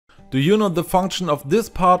Do you know the function of this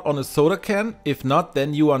part on a soda can? If not,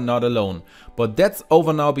 then you are not alone. But that's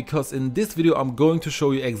over now, because in this video I'm going to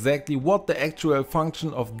show you exactly what the actual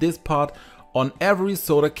function of this part on every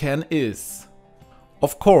soda can is.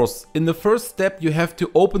 Of course, in the first step you have to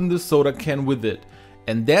open the soda can with it.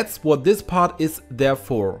 And that's what this part is there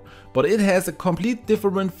for. But it has a complete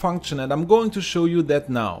different function, and I'm going to show you that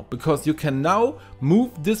now. Because you can now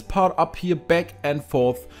move this part up here back and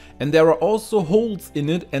forth, and there are also holes in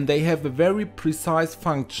it, and they have a very precise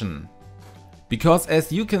function. Because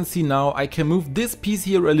as you can see now, I can move this piece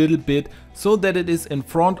here a little bit so that it is in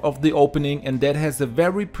front of the opening, and that has a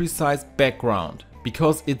very precise background.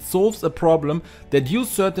 Because it solves a problem that you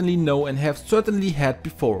certainly know and have certainly had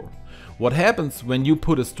before. What happens when you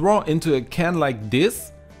put a straw into a can like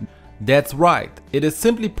this? That's right, it is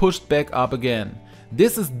simply pushed back up again.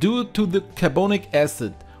 This is due to the carbonic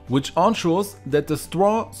acid, which ensures that the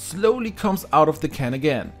straw slowly comes out of the can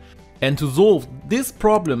again. And to solve this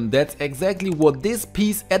problem, that's exactly what this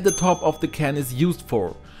piece at the top of the can is used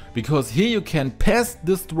for. Because here you can pass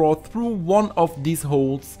the straw through one of these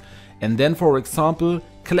holes and then, for example,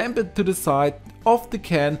 clamp it to the side of the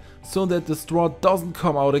can so that the straw doesn't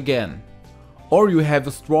come out again. Or you have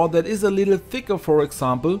a straw that is a little thicker, for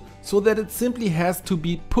example, so that it simply has to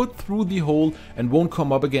be put through the hole and won't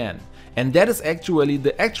come up again. And that is actually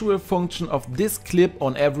the actual function of this clip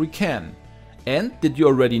on every can. And did you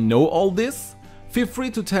already know all this? Feel free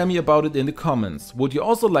to tell me about it in the comments. Would you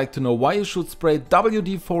also like to know why you should spray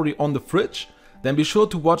WD-40 on the fridge? Then be sure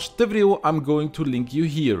to watch the video I'm going to link you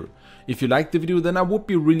here. If you liked the video, then I would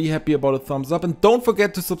be really happy about a thumbs up, and don't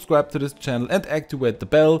forget to subscribe to this channel and activate the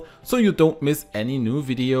bell so you don't miss any new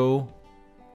video.